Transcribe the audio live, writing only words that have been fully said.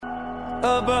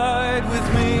Abide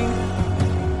with me.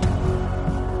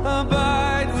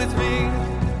 Abide with me.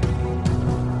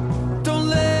 Don't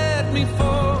let me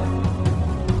fall.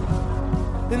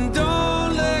 And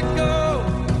don't let go.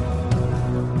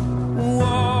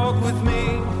 Walk with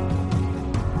me.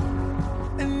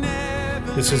 And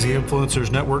never. This is the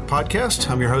Influencers Network podcast.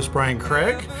 I'm your host, Brian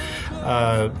Craig.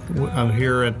 I'm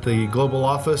here at the global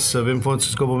office of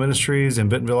Influencers Global Ministries in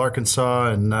Bentonville, Arkansas,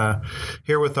 and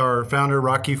here with our founder,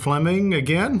 Rocky Fleming,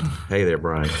 again. Hey there,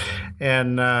 Brian.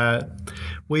 And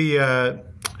we're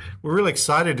really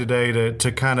excited today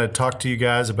to kind of talk to you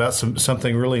guys about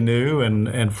something really new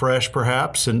and fresh,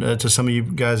 perhaps, and to some of you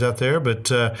guys out there.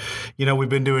 But, we've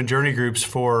been doing journey groups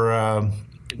for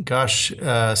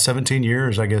 17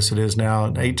 years, I guess it is now,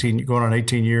 going on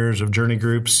 18 years of journey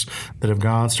groups that have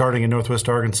gone, starting in Northwest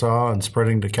Arkansas and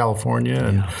spreading to California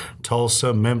and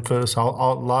Tulsa, Memphis, a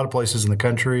lot of places in the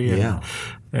country.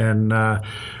 And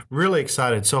really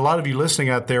excited. So a lot of you listening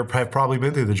out there have probably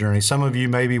been through the journey. Some of you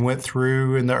maybe went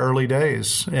through in the early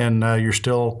days, and you're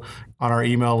still on our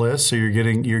email list, so you're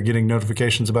getting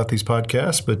notifications about these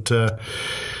podcasts. But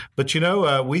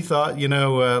we thought,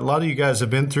 a lot of you guys have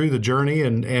been through the journey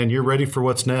and you're ready for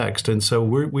what's next. And so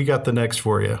we got the next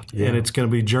for you. Yeah. And it's going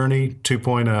to be Journey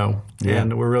 2.0. Yeah.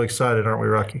 And we're really excited, aren't we,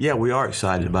 Rocky? Yeah, we are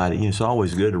excited about it. It's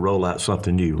always good to roll out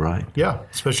something new, right? Yeah,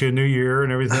 especially a new year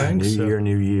and everything.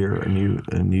 New year,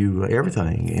 a new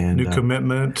everything. And new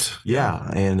commitment. Yeah,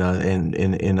 and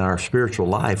in our spiritual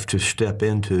life to step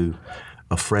into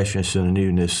a freshness and a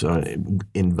newness,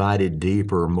 invited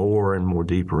deeper, more and more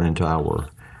deeper into our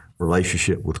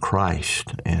relationship with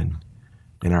Christ and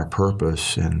our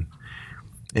purpose, and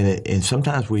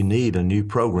sometimes we need a new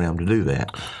program to do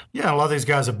that. Yeah, a lot of these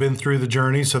guys have been through the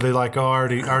journey, so they I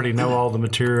already know all the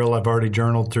material. I've already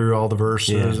journaled through all the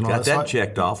verses and all got that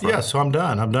checked off. Right? Yeah, so I'm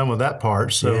done. I'm done with that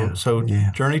part. So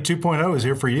Journey 2.0 is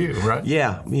here for you, right?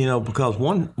 Yeah, because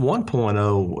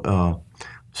 1.0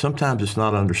 sometimes it's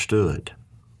not understood.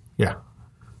 Yeah.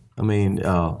 I mean,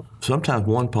 sometimes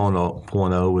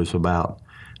 1.0 is about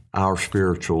our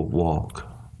spiritual walk,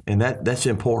 and that's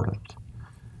important.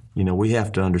 We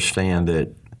have to understand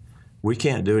that we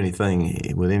can't do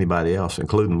anything with anybody else,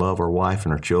 including love our wife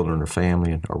and our children, our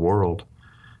family, and our world.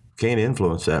 We can't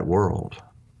influence that world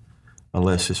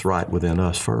unless it's right within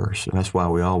us first, and that's why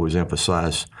we always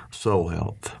emphasize soul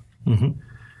health. Mm-hmm.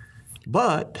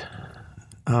 But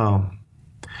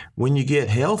when you get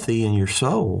healthy in your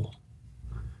soul,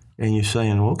 and you're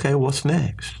saying, okay, what's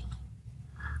next?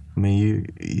 I mean,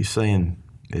 you saying,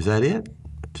 is that it?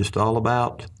 Just all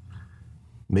about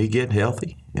me getting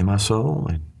healthy in my soul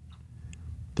and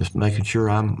just making sure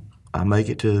I make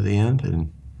it to the end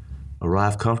and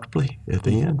arrive comfortably at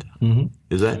the end? Mm-hmm.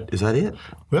 Is that it?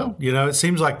 Well, it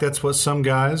seems like that's what some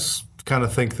guys kind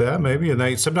of think that maybe,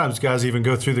 and sometimes guys even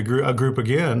go through a group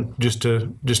again just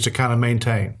to kind of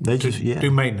maintain. They just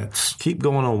do maintenance. Keep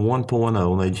going on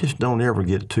 1.0, and they just don't ever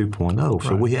get to 2.0. So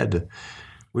right.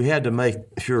 We had to make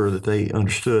sure that they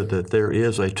understood that there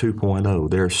is a 2.0.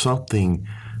 There's something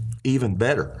even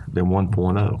better than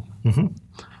 1.0. Mm-hmm.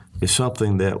 It's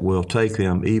something that will take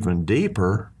them even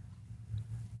deeper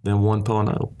than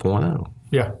 1.0.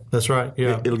 Yeah, that's right.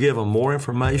 Yeah, it'll give them more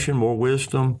information, more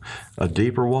wisdom, a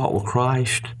deeper walk with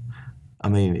Christ. I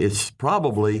mean, it's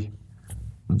probably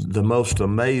the most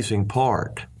amazing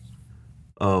part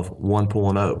of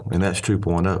 1.0, and that's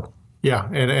 2.0. Yeah,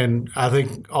 and I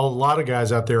think a lot of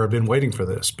guys out there have been waiting for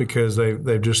this because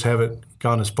they just haven't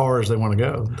gone as far as they want to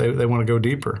go. They want to go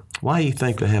deeper. Why do you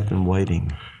think they have been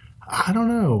waiting? I don't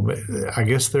know. I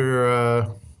guess they're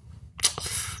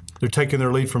taking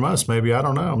their lead from us. Maybe, I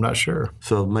don't know. I'm not sure.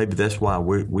 So maybe that's why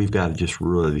we've got to just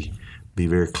really be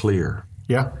very clear.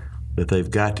 Yeah. That they've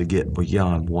got to get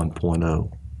beyond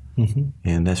 1.0, mm-hmm.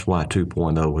 and that's why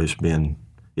 2.0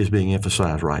 is being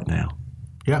emphasized right now.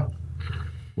 Yeah.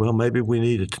 Well, maybe we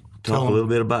need to talk a little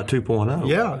bit about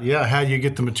 2.0. Yeah. How you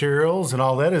get the materials and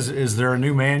all that. Is there a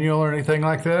new manual or anything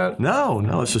like that? No,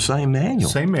 it's the same manual.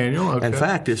 Same manual, okay. In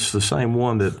fact, it's the same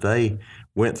one that they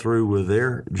went through with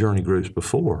their journey groups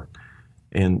before.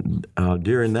 And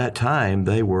during that time,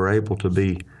 they were able to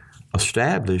be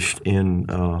established in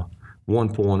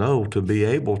 1.0 to be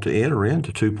able to enter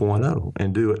into 2.0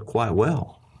 and do it quite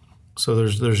well. So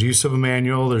there's use of a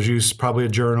manual. There's use probably a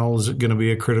journal. Is it going to be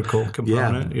a critical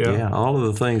component? Yeah. All of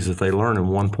the things that they learn in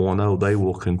 1.0, they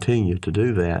will continue to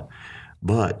do that.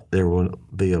 But there will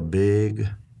be a big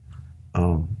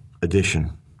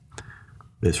addition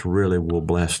that really will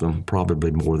bless them,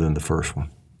 probably more than the first one.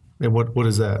 And what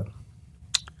is that?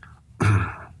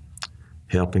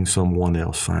 Helping someone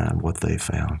else find what they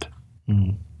found.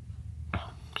 Mm.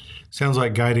 Sounds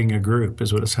like guiding a group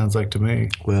is what it sounds like to me.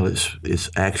 Well, it's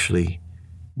actually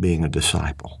being a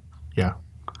disciple. Yeah.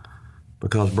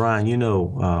 Because, Brian,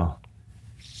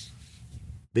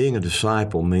 being a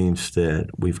disciple means that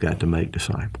we've got to make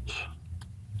disciples.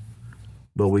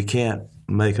 But we can't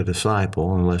make a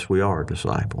disciple unless we are a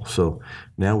disciple. So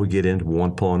now we get into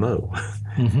 1.0.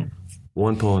 Mm-hmm.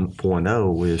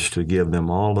 1.0 is to give them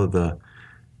all of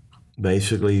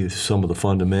basically some of the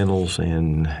fundamentals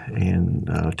and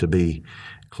to be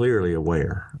clearly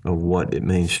aware of what it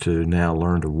means to now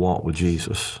learn to walk with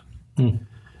Jesus. Mm.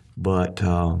 But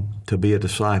to be a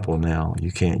disciple now,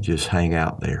 you can't just hang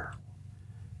out there.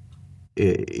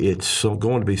 It's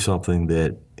going to be something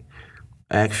that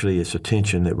actually it's a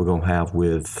tension that we're going to have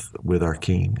with our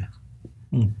King.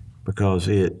 Mm. Because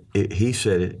he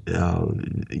said,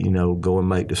 go and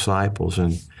make disciples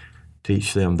and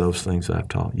teach them those things I've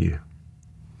taught you.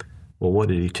 Well, what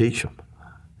did he teach them?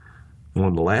 One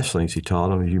of the last things he taught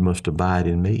them is you must abide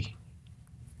in me.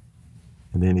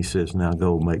 And then he says, now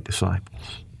go make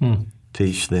disciples.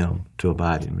 Teach them to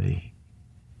abide in me.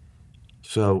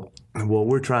 So what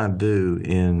we're trying to do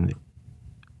in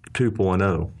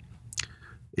 2.0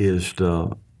 is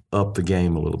to up the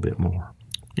game a little bit more.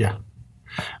 Yeah.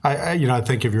 I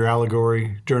think of your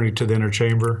allegory, Journey to the Inner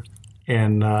Chamber,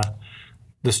 and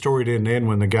the story didn't end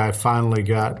when the guy finally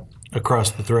got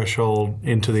across the threshold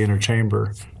into the inner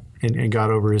chamber and got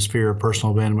over his fear of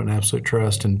personal abandonment and absolute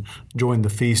trust and joined the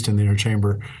feast in the inner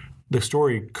chamber. The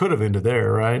story could have ended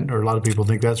there, right? Or a lot of people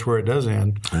think that's where it does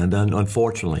end. And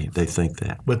unfortunately, they think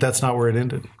that. But that's not where it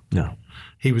ended. No.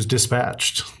 He was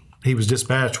dispatched. He was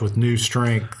dispatched with new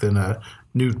strength and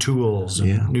new tools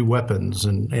and new weapons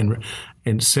and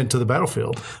sent to the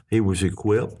battlefield. He was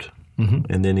equipped,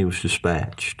 and then he was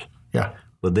dispatched. Yeah.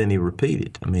 But then he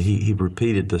repeated. I mean, he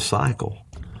repeated the cycle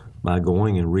by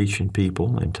going and reaching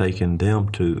people and taking them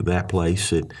to that place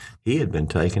that he had been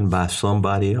taken by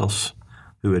somebody else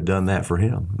who had done that for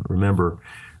him. Remember,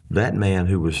 that man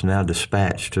who was now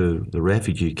dispatched to the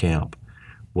refugee camp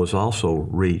was also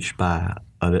reached by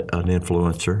an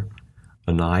influencer,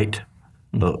 a knight,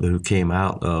 who came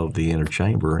out of the inner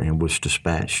chamber and was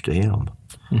dispatched to him.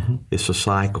 Mm-hmm. It's a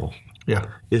cycle. Yeah.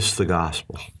 It's the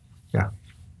gospel. Yeah.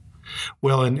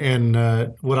 Well,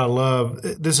 and what I love,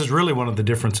 this is really one of the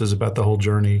differences about the whole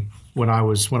journey when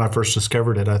I first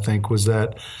discovered it, I think, was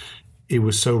that it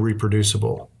was so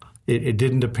reproducible. It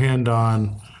didn't depend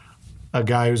on a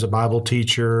guy who's a Bible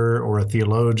teacher or a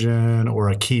theologian or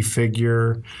a key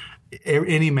figure.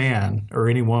 Any man or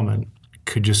any woman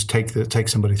could just take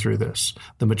somebody through this.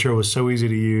 The material was so easy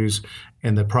to use,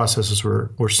 and the processes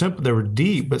were simple. They were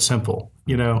deep but simple.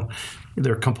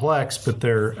 They're complex but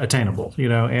they're attainable.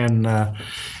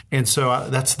 And so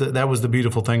that was the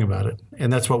beautiful thing about it,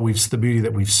 and that's the beauty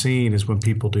that we've seen is when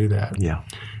people do that. Yeah.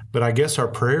 But I guess our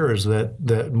prayer is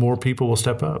that more people will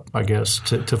step up, I guess,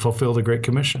 to fulfill the Great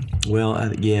Commission.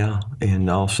 Well, yeah, and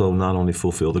also not only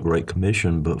fulfill the Great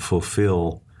Commission, but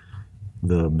fulfill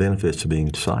the benefits of being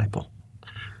a disciple.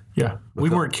 Yeah, we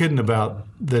weren't kidding about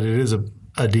that. It is a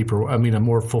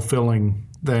more fulfilling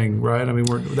thing, right? I mean,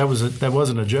 that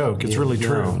wasn't a joke. It's really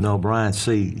true. No, Brian.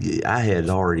 See, I had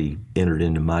already entered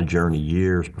into my journey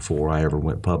years before I ever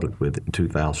went public with it in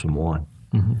 2001.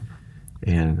 Mm-hmm.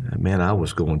 And man, I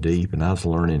was going deep, and I was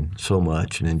learning so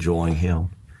much and enjoying Him,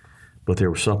 but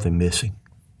there was something missing.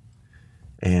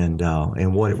 And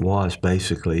what it was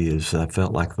basically is I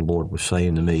felt like the Lord was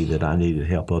saying to me that I needed to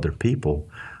help other people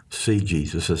see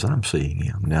Jesus as I'm seeing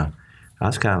Him. Now, I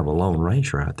was kind of a lone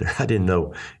ranger out there. I didn't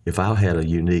know if I had a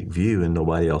unique view and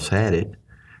nobody else had it.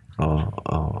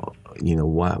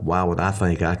 Why would I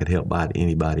think I could help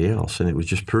anybody else? And it was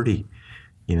just pretty,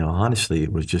 honestly,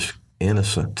 it was just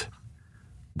innocent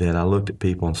that I looked at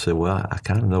people and said, well, I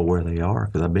kind of know where they are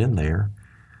because I've been there,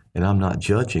 and I'm not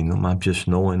judging them. I'm just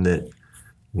knowing that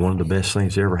one of the best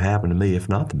things that ever happened to me, if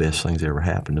not the best things that ever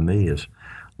happened to me, is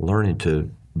learning to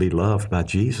be loved by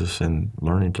Jesus and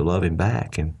learning to love Him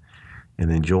back and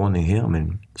then joining Him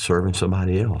and serving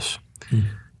somebody else. Mm.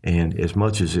 And as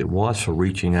much as it was for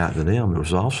reaching out to them, it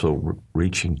was also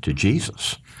reaching to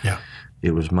Jesus. Yeah,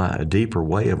 it was a deeper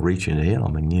way of reaching to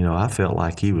Him. And, I felt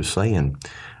like He was saying,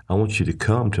 I want you to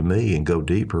come to me and go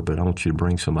deeper, but I want you to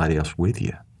bring somebody else with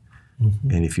you.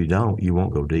 Mm-hmm. And if you don't, you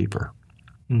won't go deeper.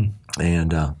 Mm.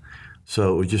 And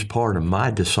so it was just part of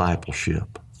my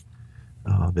discipleship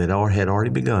that had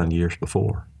already begun years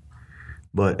before.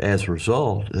 But as a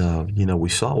result, we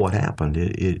saw what happened.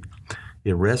 It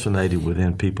resonated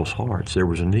within people's hearts. There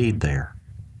was a need there.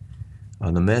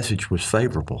 The message was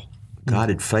favorable. God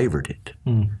had favored it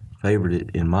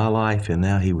in my life, and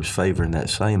now He was favoring that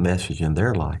same message in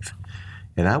their life.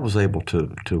 And I was able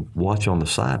to watch on the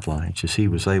sidelines as he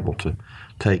was able to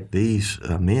take these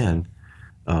men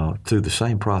through the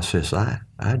same process I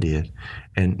did.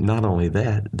 And not only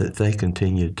that they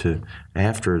continued to,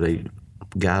 after they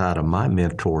got out of my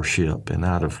mentorship and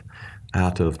out of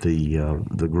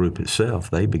the group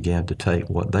itself, they began to take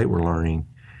what they were learning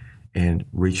and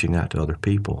reaching out to other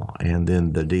people. And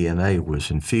then the DNA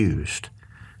was infused.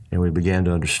 And we began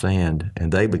to understand,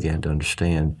 and they began to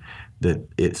understand, that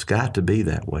it's got to be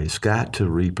that way. It's got to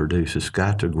reproduce. It's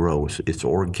got to grow. It's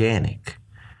organic.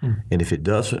 And if it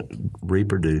doesn't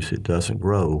reproduce, it doesn't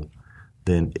grow,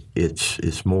 then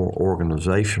it's more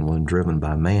organizational and driven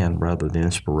by man rather than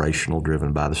inspirational,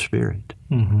 driven by the Spirit.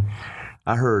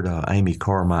 I heard Amy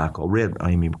Carmichael, read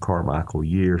Amy Carmichael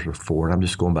years before, and I'm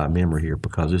just going by memory here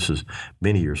because this is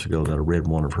many years ago that I read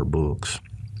one of her books.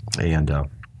 And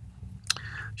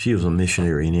she was a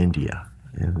missionary in India,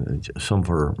 and some of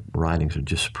her writings are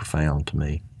just profound to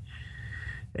me.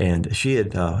 And she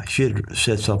had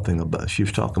said something about, she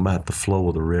was talking about the flow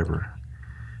of the river.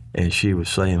 And she was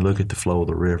saying, look at the flow of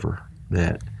the river,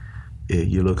 that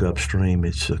you look upstream,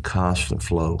 it's a constant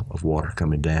flow of water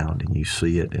coming down, and you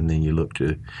see it, and then you look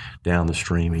down the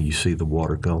stream and you see the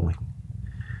water going.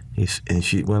 And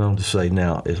she went on to say,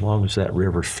 now, as long as that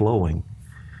river's flowing,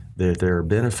 there are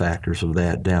benefactors of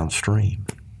that downstream.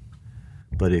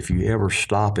 But if you ever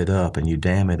stop it up and you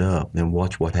dam it up, then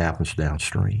watch what happens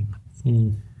downstream.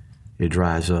 It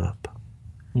dries up.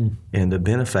 And the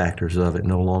benefactors of it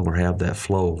no longer have that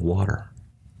flow of water.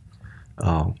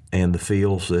 And the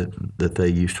fields that they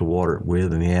used to water it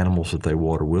with and the animals that they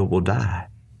water will die.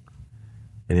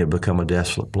 And it'll become a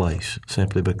desolate place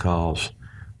simply because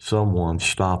someone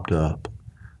stopped up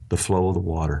the flow of the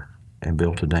water and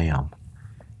built a dam.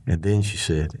 And then she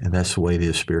said, and that's the way it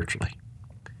is spiritually,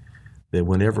 that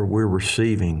whenever we're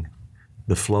receiving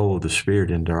the flow of the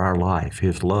Spirit into our life,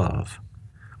 His love,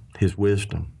 His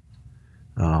wisdom,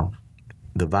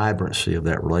 the vibrancy of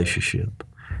that relationship,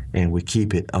 and we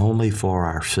keep it only for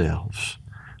ourselves,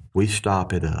 we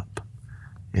stop it up,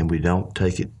 and we don't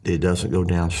take it doesn't go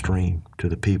downstream to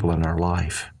the people in our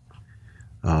life.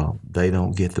 They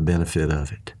don't get the benefit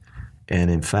of it. And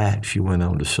in fact, she went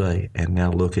on to say, and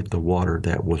now look at the water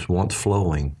that was once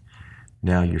flowing,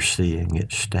 now you're seeing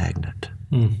it stagnant.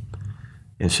 And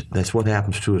that's what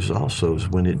happens to us also, is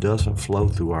when it doesn't flow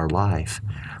through our life,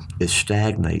 it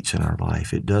stagnates in our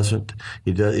life.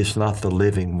 It's not the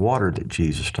living water that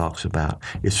Jesus talks about.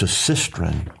 It's a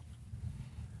cistern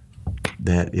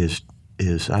that is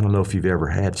I don't know if you've ever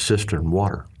had cistern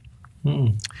water.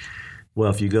 Well,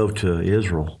 if you go to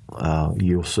Israel,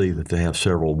 you'll see that they have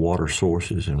several water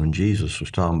sources. And when Jesus was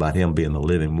talking about Him being the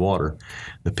living water,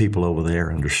 the people over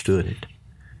there understood it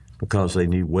because they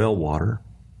need well water.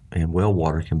 And well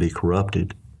water can be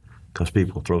corrupted because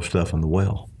people throw stuff in the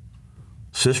well.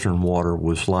 Cistern water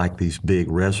was like these big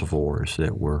reservoirs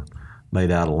that were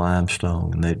made out of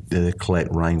limestone, and they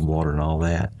collect rainwater and all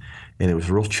that. And it was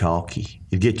real chalky.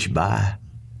 It'd get you by.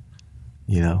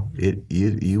 You know,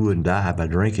 you wouldn't die by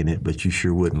drinking it, but you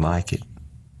sure wouldn't like it.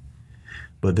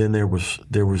 But then there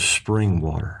was spring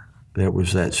water. There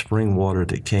was that spring water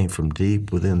that came from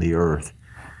deep within the earth.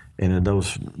 And in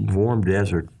those warm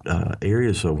desert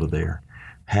areas over there,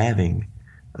 having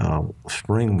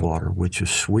spring water, which is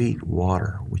sweet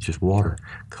water, which is water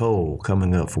cold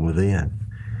coming up from within,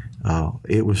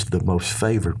 it was the most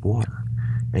favored water.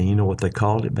 And you know what they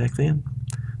called it back then?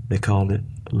 They called it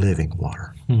living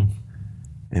water.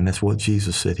 And that's what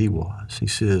Jesus said He was. He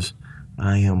says,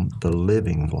 I am the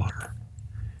living water.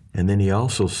 And then He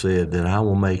also said that I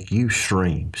will make you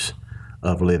streams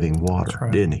of living water,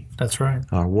 right. Didn't He? That's right.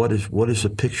 What is the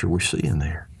picture we're seeing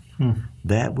there?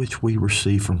 That which we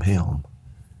receive from Him,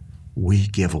 we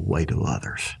give away to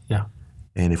others. Yeah.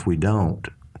 And if we don't,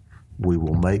 we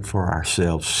will make for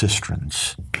ourselves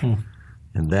cisterns.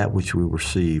 And that which we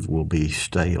receive will be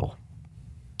stale.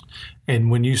 And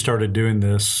when you started doing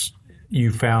this, you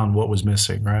found what was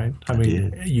missing, right? I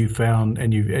mean, did. you found,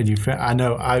 and you found, I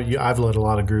know I've led a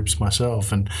lot of groups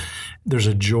myself, and there's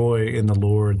a joy in the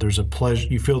Lord. There's a pleasure.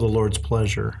 You feel the Lord's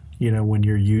pleasure, you know, when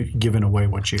you're giving away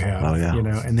what you have, Oh, yeah. you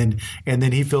know, and then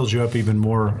He fills you up even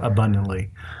more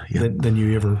abundantly than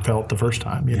you ever felt the first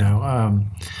time, you know.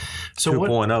 So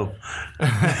 2.0.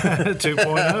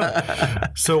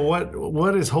 2.0. So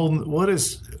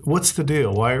what's the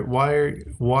deal? Why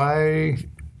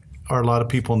are a lot of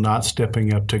people not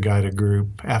stepping up to guide a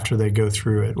group after they go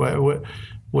through it? What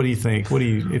do you think?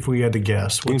 If we had to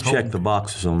guess? You can check the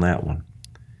boxes on that one.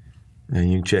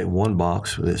 And you can check one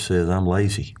box that says, I'm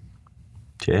lazy.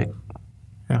 Check.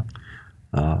 Yeah.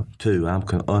 2, I'm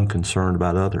unconcerned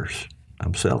about others.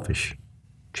 I'm selfish.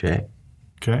 Check.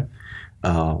 Okay.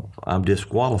 I'm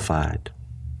disqualified.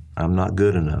 I'm not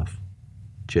good enough.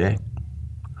 Check.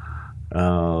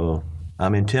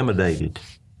 I'm intimidated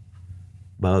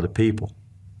by other people.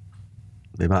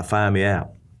 They might find me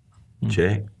out.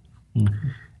 Check.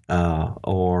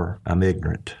 Or I'm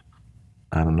ignorant.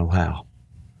 I don't know how.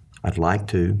 I'd like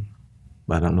to,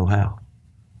 but I don't know how.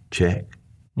 Check.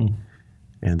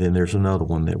 And then there's another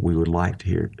one that we would like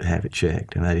to have it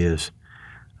checked, and that is,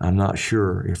 I'm not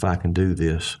sure if I can do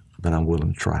this, but I'm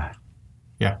willing to try.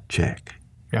 Yeah. Check.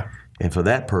 Yeah. And for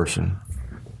that person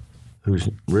who's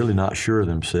really not sure of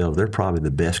themselves, they're probably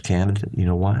the best candidate. You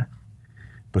know why?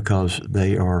 Because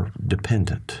they are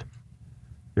dependent.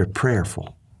 They're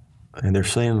prayerful. And they're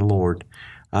saying to the Lord,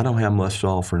 I don't have much to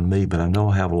offer in me, but I know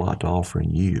I have a lot to offer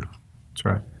in you. That's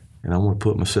right. And I want to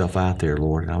put myself out there,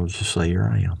 Lord, and I would just say, here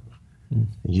I am.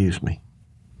 Use me.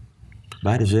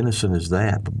 About as innocent as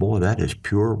that, but boy, that is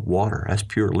pure water. That's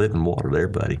pure living water there,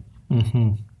 buddy.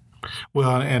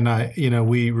 Well, and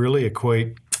we really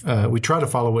equate. We try to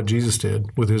follow what Jesus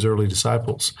did with his early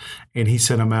disciples, and he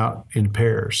sent them out in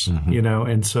pairs.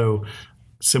 And so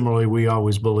similarly, we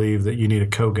always believe that you need a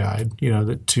co-guide.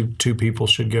 That two people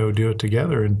should go do it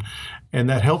together, and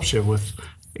that helps you with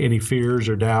any fears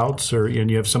or doubts, and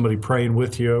you have somebody praying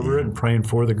with you over it and praying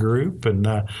for the group, and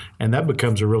that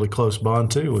becomes a really close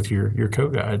bond too with your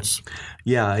co-guides.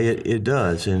 Yeah, it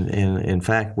does, and in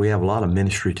fact, we have a lot of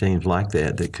ministry teams like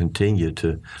that continue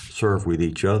to serve with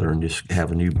each other, and just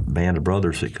have a new band of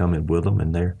brothers that come in with them,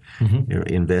 and they're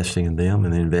investing in them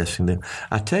and investing in them.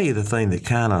 I tell you the thing that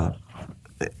kind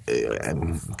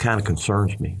of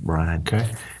concerns me, Brian,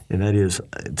 and that is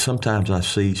sometimes I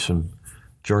see some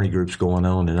journey groups going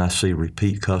on, and I see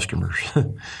repeat customers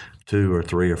 2 or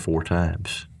 3 or 4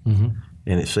 times. And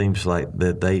it seems like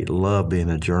that they love being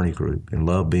a journey group and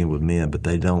love being with men, but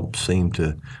they don't seem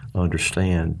to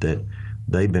understand that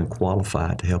they've been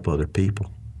qualified to help other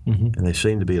people. And they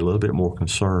seem to be a little bit more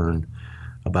concerned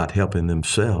about helping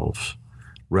themselves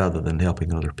rather than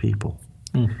helping other people.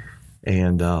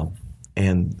 And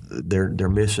they're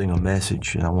missing a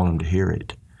message, and I want them to hear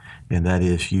it, and that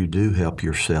is you do help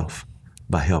yourself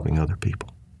by helping other people.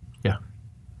 Yeah.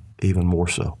 Even more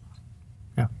so.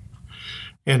 Yeah.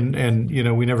 And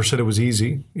we never said it was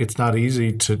easy. It's not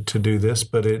easy to do this,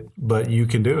 but you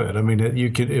can do it. I mean,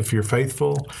 you can, if you're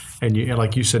faithful and you,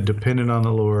 like you said, dependent on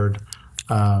the Lord,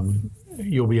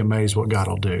 you'll be amazed what God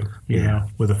will do, you know,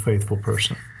 with a faithful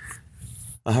person.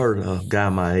 I heard a guy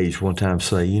my age one time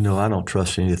say, I don't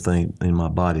trust anything in my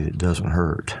body that doesn't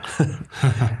hurt.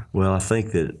 Well, I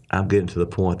think that I'm getting to the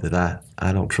point that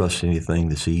I don't trust anything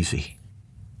that's easy.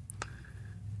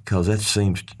 Because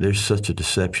there's such a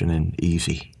deception in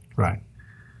easy. Right.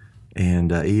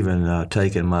 And even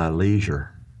taking my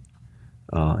leisure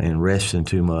and resting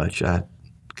too much, I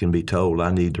can be told I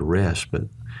need to rest, but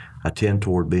I tend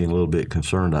toward being a little bit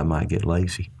concerned I might get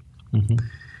lazy.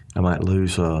 I might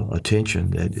lose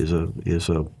attention that is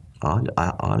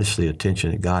honestly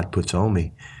attention that God puts on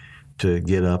me to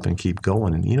get up and keep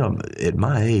going. And at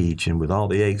my age and with all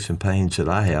the aches and pains that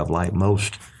I have, like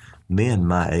most men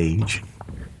my age,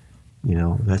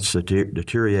 that's the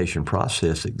deterioration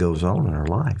process that goes on in our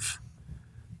life.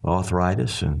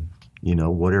 Arthritis and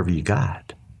whatever you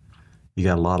got. You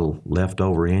got a lot of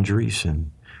leftover injuries,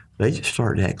 and they just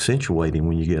start accentuating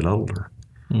when you get older.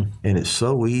 And it's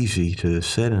so easy to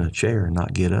sit in a chair and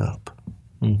not get up.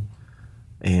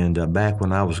 And back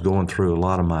when I was going through a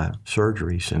lot of my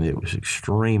surgeries, and it was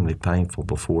extremely painful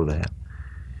before that,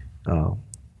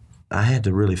 I had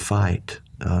to really fight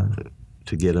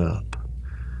to get up.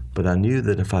 But I knew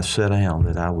that if I sat down,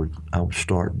 that I would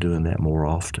start doing that more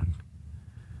often.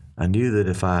 I knew that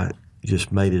if I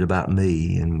just made it about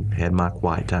me and had my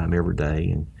quiet time every day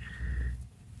and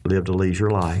lived a leisure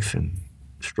life and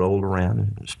strolled around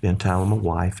and spent time with my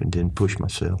wife and didn't push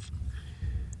myself,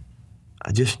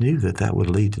 I just knew that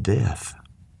would lead to death.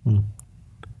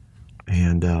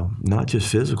 And not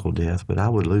just physical death, but I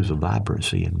would lose a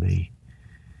vibrancy in me.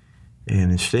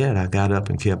 And instead, I got up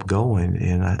and kept going,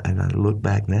 and I look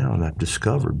back now and I've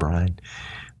discovered, Brian,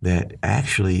 that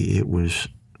actually it was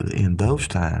in those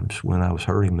times when I was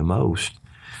hurting the most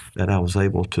that I was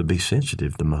able to be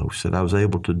sensitive the most, that I was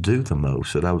able to do the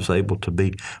most, that I was able to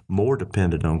be more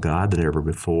dependent on God than ever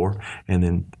before,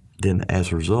 and then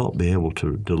as a result be able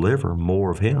to deliver more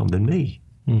of Him than me.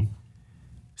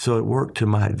 So it worked to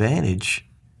my advantage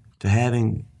to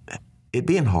having it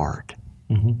being hard.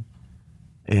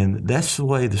 And that's the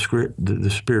way the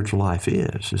spiritual life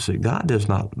is that God does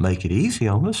not make it easy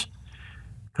on us,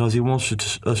 because He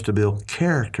wants us to build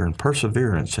character and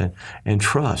perseverance and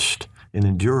trust and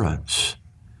endurance.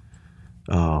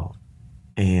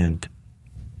 And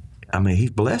I mean, He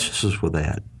blesses us with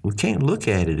that. We can't look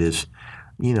at it as,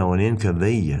 an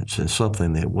inconvenience and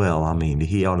something that,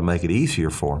 He ought to make it easier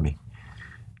for me.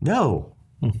 No.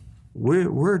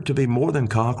 We're to be more than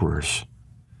conquerors.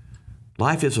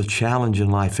 Life is a challenge in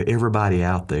life for everybody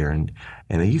out there, and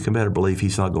you can better believe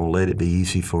He's not going to let it be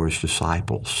easy for His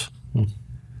disciples.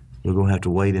 We're going to have to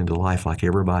wade into life like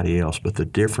everybody else, but the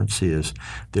difference is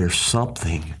there's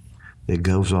something that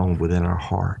goes on within our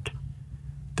heart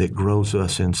that grows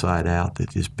us inside out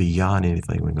that is beyond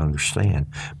anything we can understand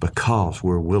because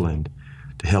we're willing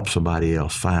to help somebody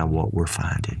else find what we're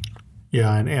finding.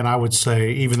 Yeah, and I would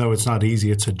say, even though it's not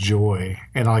easy, it's a joy.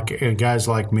 And guys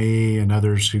like me and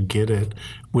others who get it,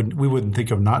 we wouldn't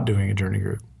think of not doing a journey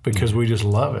group because we just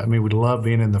love it. I mean, we love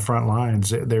being in the front lines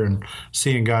there and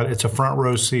seeing God. It's a front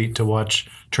row seat to watch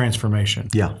transformation.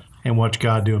 Yeah. And watch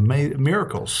God do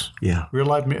miracles. Yeah. Real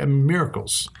life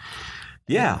miracles.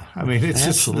 Yeah. I mean, it's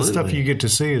absolutely. just the stuff you get to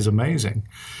see is amazing.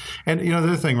 And, the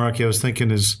other thing, Rocky, I was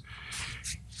thinking is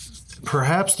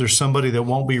perhaps there's somebody that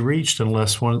won't be reached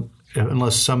unless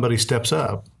somebody steps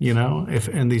up,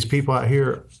 and these people out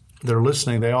here that are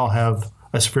listening, they all have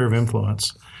a sphere of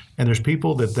influence. And there's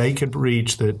people that they could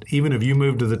reach that even if you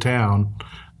moved to the town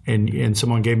and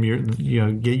someone gave them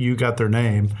you got their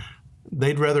name,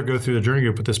 they'd rather go through the journey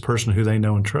group with this person who they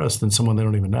know and trust than someone they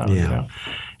don't even know, Yeah.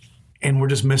 And we're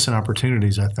just missing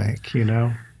opportunities, I think,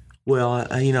 Well,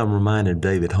 I'm reminded of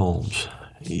David Holmes.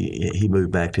 He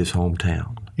moved back to his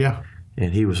hometown. Yeah.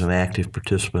 And he was an active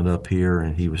participant up here,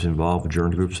 and he was involved with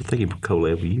journey groups. I think he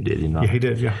co-led with you, did he not? Yeah, he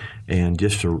did, yeah. And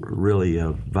just a really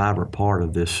vibrant part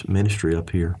of this ministry up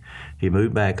here. He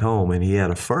moved back home, and he had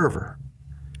a fervor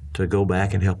to go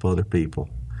back and help other people.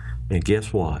 And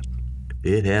guess what?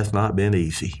 It has not been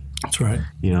easy. That's right.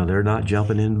 They're not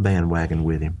jumping in the bandwagon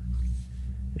with him.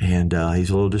 And he's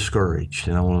a little discouraged.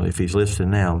 And if he's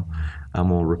listening now, I'm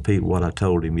going to repeat what I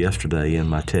told him yesterday in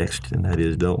my text, and that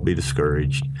is, don't be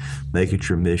discouraged. Make it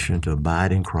your mission to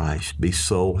abide in Christ. Be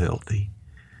soul healthy.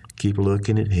 Keep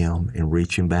looking at Him and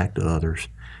reaching back to others.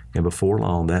 And before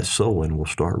long, that sowing will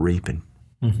start reaping.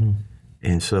 Mm-hmm.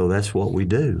 And so that's what we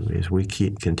do, is we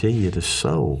continue to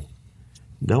sow.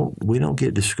 We don't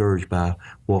get discouraged by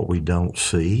what we don't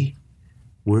see.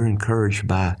 We're encouraged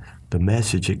by the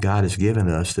message that God has given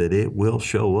us that it will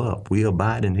show up. We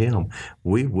abide in Him.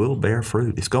 We will bear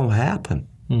fruit. It's going to happen.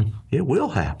 It will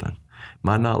happen.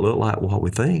 Might not look like what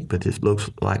we think, but it looks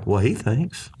like what He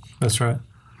thinks. That's right.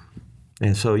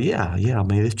 And so, yeah. I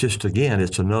mean, it's just, again,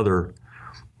 it's an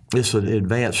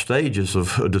advanced stages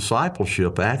of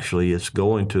discipleship, actually. It's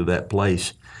going to that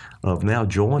place of now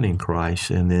joining Christ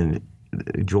and then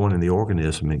joining the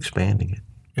organism and expanding it.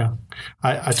 Yeah.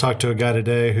 I talked to a guy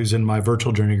today who's in my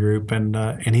virtual journey group,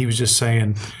 and he was just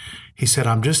saying, he said,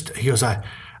 I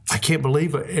can't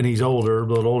believe it. And he's older, a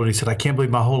little older. And he said, I can't believe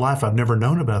my whole life I've never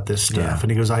known about this stuff. Yeah. And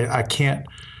he goes, I can't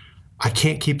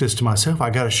keep this to myself. I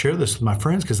got to share this with my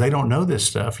friends because they don't know this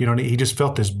stuff. He just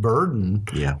felt this burden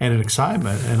and an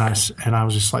excitement. And I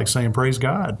was just like saying, praise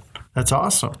God. That's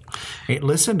awesome. Hey,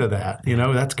 listen to that.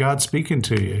 That's God speaking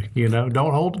to you.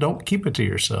 Don't keep it to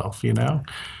yourself. Brian,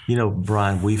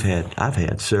 I've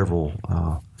had several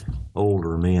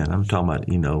older men. I'm talking about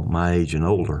my age and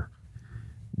older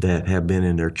that have been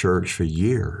in their church for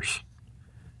years,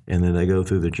 and then they go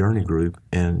through the journey group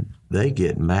and they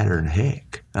get madder than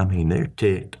heck. I mean, they're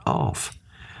ticked off.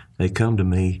 They come to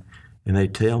me and they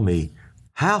tell me,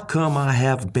 how come I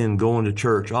have been going to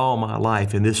church all my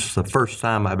life, and this is the first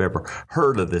time I've ever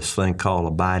heard of this thing called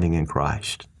abiding in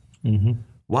Christ? Mm-hmm.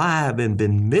 Why have I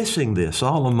been missing this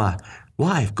all of my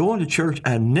life? Going to church,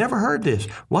 I've never heard this.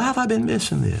 Why have I been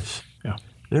missing this? Yeah.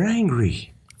 They're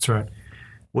angry. That's right.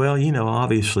 Well,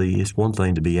 obviously it's one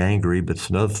thing to be angry, but it's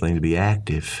another thing to be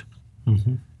active.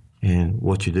 Mm-hmm. And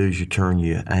what you do is you turn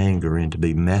your anger into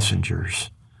be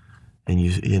messengers. And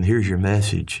here's your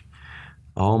message.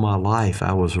 All my life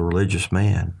I was a religious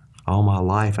man. All my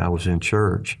life I was in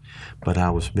church, but I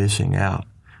was missing out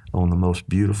on the most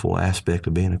beautiful aspect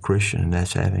of being a Christian, and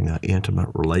that's having an intimate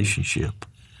relationship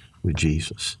with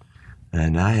Jesus.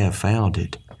 And I have found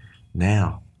it.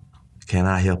 Now, can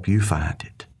I help you find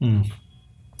it?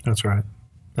 That's right.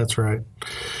 That's right.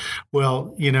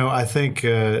 Well, I think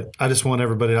I just want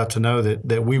everybody out to know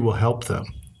that we will help them.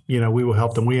 We will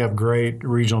help them. We have great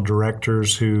regional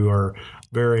directors who are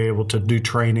very able to do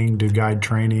guide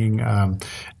training.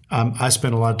 I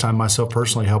spend a lot of time myself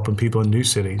personally helping people in new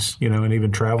cities, and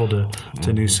even travel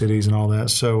to new cities and all that.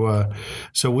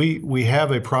 So we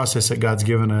have a process that God's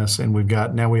given us, and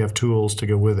now we have tools to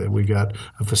go with it. We've got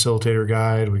a facilitator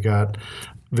guide, we got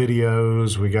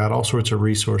videos, we got all sorts of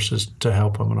resources to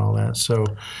help them and all that. So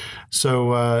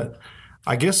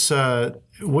I guess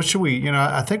what should we?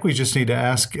 I think we just need to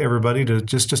ask everybody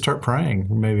to start praying.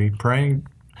 Maybe praying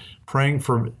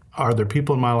for. Are there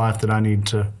people in my life that I need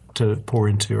to pour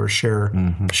into or share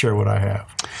what I have?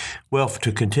 Well,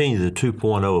 to continue the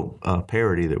 2.0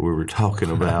 parody that we were talking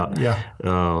about,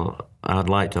 I'd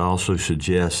like to also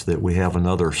suggest that we have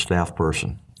another staff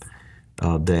person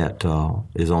that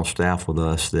is on staff with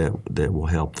us that will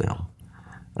help them,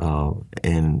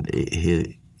 and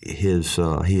he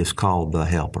is called the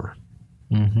Helper,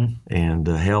 and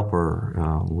the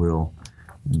Helper will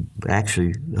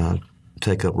actually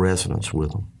take up residence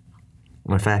with them.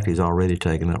 In fact, he's already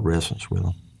taken up residence with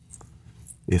them.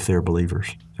 If they're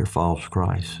believers, they're followers of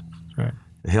Christ. That's right.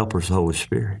 The Helper is the Holy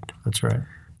Spirit. That's right.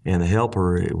 And the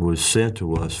Helper was sent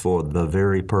to us for the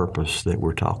very purpose that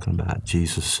we're talking about.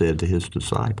 Jesus said to his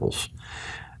disciples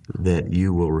that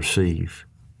you will receive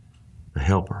the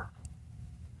Helper,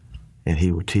 and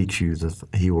he will teach you,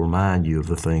 he will remind you of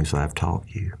the things I've taught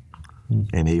you,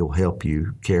 and he will help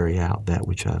you carry out that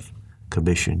which I've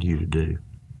commissioned you to do.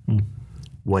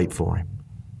 Wait for him.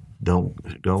 Don't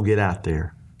get out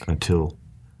there until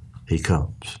he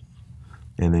comes.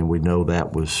 And then we know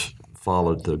that was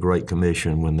followed the Great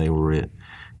Commission when they were and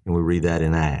we read that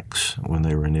in Acts, when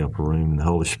they were in the upper room, and the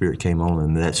Holy Spirit came on,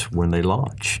 and that's when they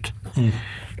launched.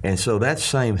 And so that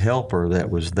same Helper that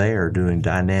was there doing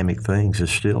dynamic things is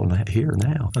still here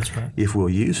now. That's right. If we'll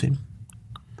use him.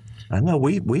 I know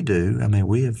we do. I mean,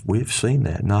 we have seen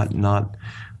that.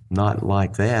 Not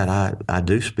like that. I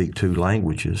do speak 2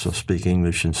 languages. I speak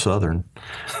English and Southern,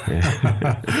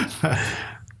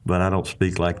 but I don't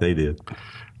speak like they did.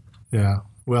 Yeah.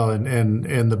 Well,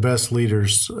 and the best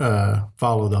leaders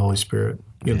follow the Holy Spirit.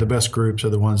 The best groups are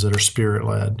the ones that are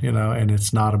Spirit-led, and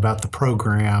it's not about the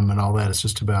program and all that. It's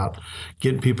just about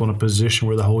getting people in a position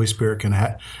where the Holy Spirit can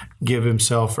give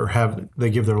himself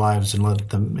they give their lives and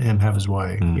let him have his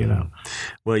way,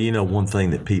 Well, one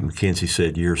thing that Pete McKenzie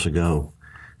said years ago,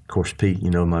 of course, Pete,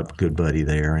 my good buddy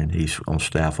there, and he's on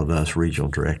staff with us,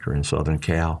 regional director in Southern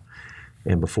Cal.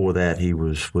 And before that, he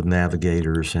was with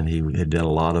Navigators, and he had done a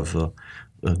lot of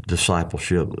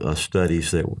discipleship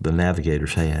studies that the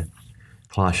Navigators had.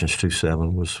 Colossians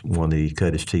 2:7 was one that he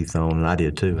cut his teeth on, and I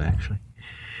did too, actually.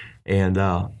 And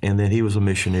then he was a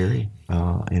missionary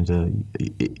into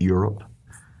Europe,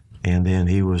 and then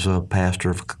he was a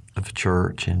pastor of a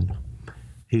church, and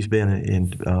he's been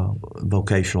in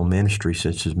vocational ministry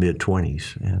since his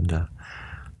mid-20s, and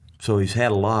so he's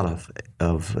had a lot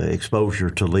of exposure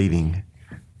to leading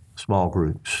small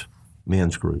groups,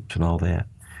 men's groups, and all that.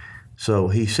 So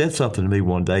he said something to me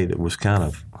one day that was kind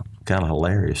of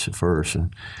hilarious at first,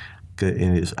 and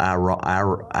it's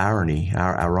ironic.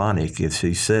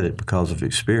 He said it because of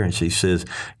experience. He says,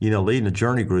 leading a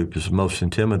journey group is the most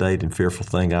intimidating, fearful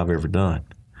thing I've ever done.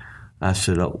 I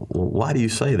said, well, why do you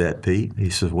say that, Pete? He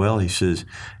says,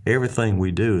 everything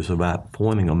we do is about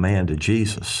pointing a man to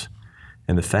Jesus.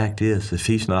 And the fact is, if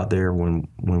he's not there when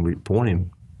we point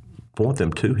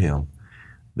them to him,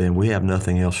 then we have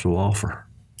nothing else to offer.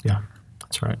 Yeah,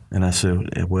 that's right. And I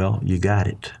said, well, you got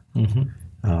it.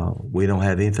 We don't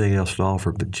have anything else to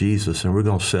offer but Jesus, and we're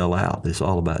going to sell out. It's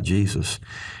all about Jesus.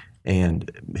 And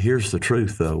here's the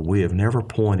truth, though. We have never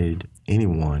pointed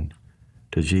anyone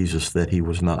to Jesus that he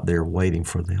was not there waiting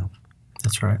for them.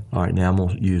 That's right. All right, now I'm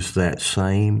going to use that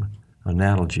same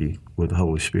analogy with the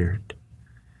Holy Spirit.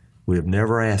 We have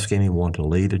never asked anyone to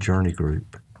lead a journey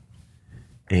group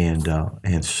and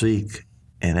seek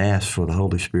and ask for the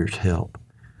Holy Spirit's help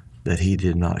that he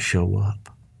did not show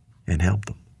up and help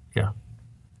them. Yeah.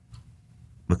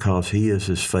 Because he is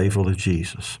as faithful as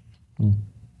Jesus.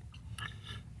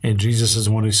 And Jesus is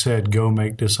the one who said, "Go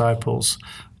make disciples."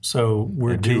 So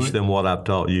teach them what I've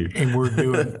taught you. And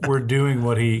we're doing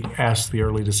what he asked the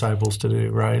early disciples to do,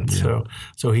 right? Yeah.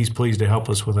 So he's pleased to help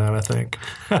us with that, I think.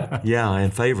 Yeah,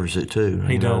 and favors it too.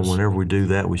 He does. Whenever we do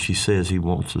that, which he says he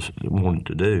wants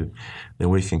to do, then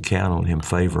we can count on him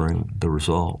favoring the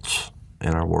results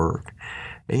in our work.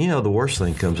 And the worst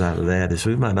thing comes out of that is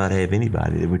we might not have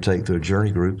anybody that we take to a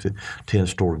journey group that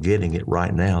tends toward getting it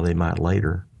right now. They might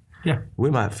later. Yeah.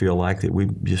 We might feel like that we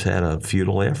just had a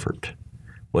futile effort,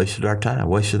 wasted our time,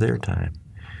 wasted their time.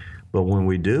 But when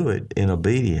we do it in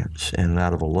obedience and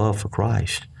out of a love for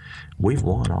Christ, we've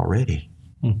won already.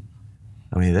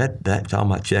 I mean, that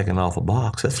talking about checking off a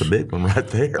box, that's a big one right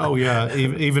there. Oh, yeah.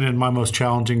 Even in my most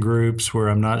challenging groups where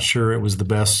I'm not sure it was the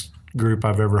best group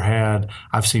I've ever had,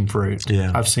 I've seen fruit.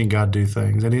 Yeah. I've seen God do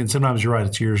things. And sometimes you're right,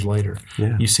 it's years later.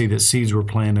 Yeah. You see that seeds were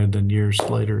planted, and years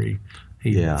later he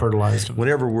fertilized them.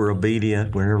 Whenever we're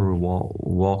obedient, whenever we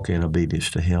walk in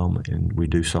obedience to him and we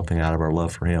do something out of our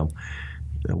love for him,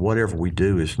 whatever we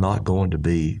do is not going to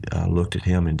be looked at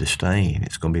him in disdain.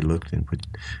 It's going to be looked at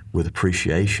with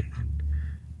appreciation.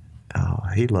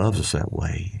 He loves us that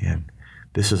way, and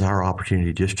this is our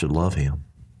opportunity just to love him.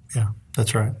 Yeah,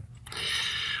 that's right.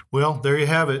 Well, there you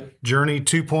have it. Journey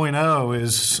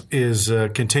 2.0 is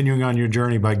continuing on your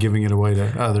journey by giving it away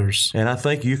to others. And I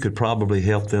think you could probably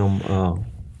help them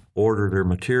order their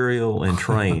material and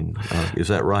train. Is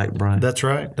that right, Brian? That's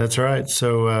right. That's right.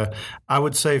 So I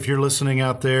would say if you're listening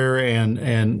out there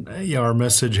and our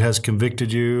message has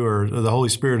convicted you, or the Holy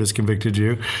Spirit has convicted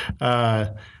you,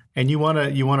 and you want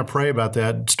to pray about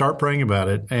that, start praying about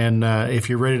it. And if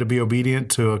you're ready to be obedient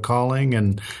to a calling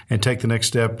and take the next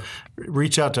step,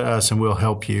 reach out to us and we'll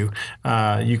help you.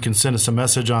 You can send us a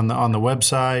message on the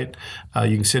website.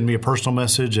 You can send me a personal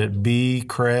message at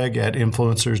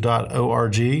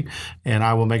bcraig@influencers.org, and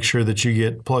I will make sure that you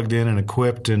get plugged in and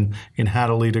equipped in how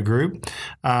to lead a group.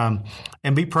 And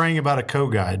be praying about a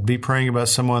co-guide. Be praying about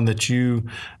someone that you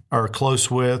are close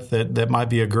with that might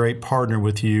be a great partner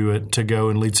with you to go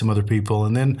and lead some other people.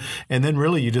 And then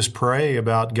really you just pray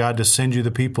about God to send you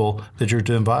the people that you're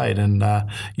to invite. And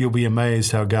you'll be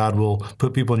amazed how God will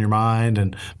put people in your mind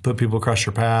and put people across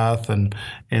your path. And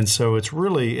so it's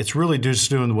really just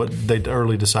doing what the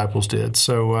early disciples did.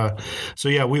 So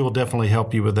yeah, we will definitely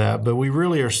help you with that. But we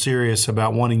really are serious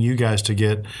about wanting you guys to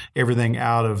get everything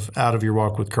out of your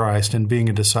walk with Christ and being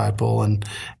a disciple.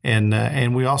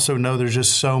 And we also know there's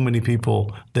just so many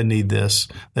people that need this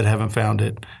that haven't found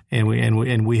it, and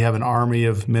we have an army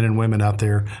of men and women out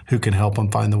there who can help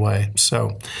them find the way.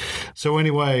 So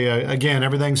anyway, again,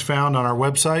 everything's found on our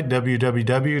website,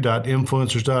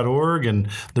 www.influencers.org, and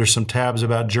there's some tabs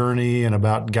about journey and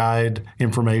about guide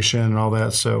information and all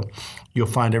that. So you'll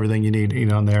find everything you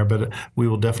need on there, but we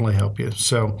will definitely help you.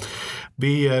 So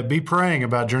be praying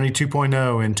about Journey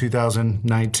 2.0 in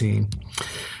 2019.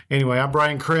 Anyway, I'm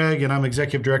Brian Craig, and I'm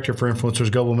Executive Director for Influencers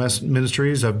Global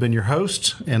Ministries. I've been your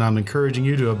host, and I'm encouraging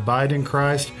you to abide in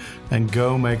Christ and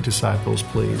go make disciples,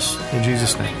 please. In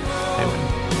Jesus' name, amen.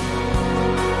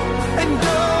 And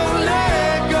don't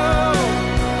let go.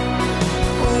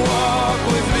 Walk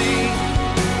with me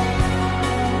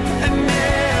and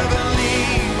never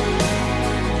leave.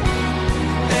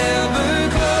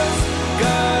 Ever close,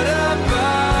 God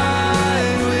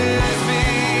abide with me.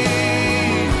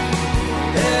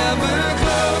 Ever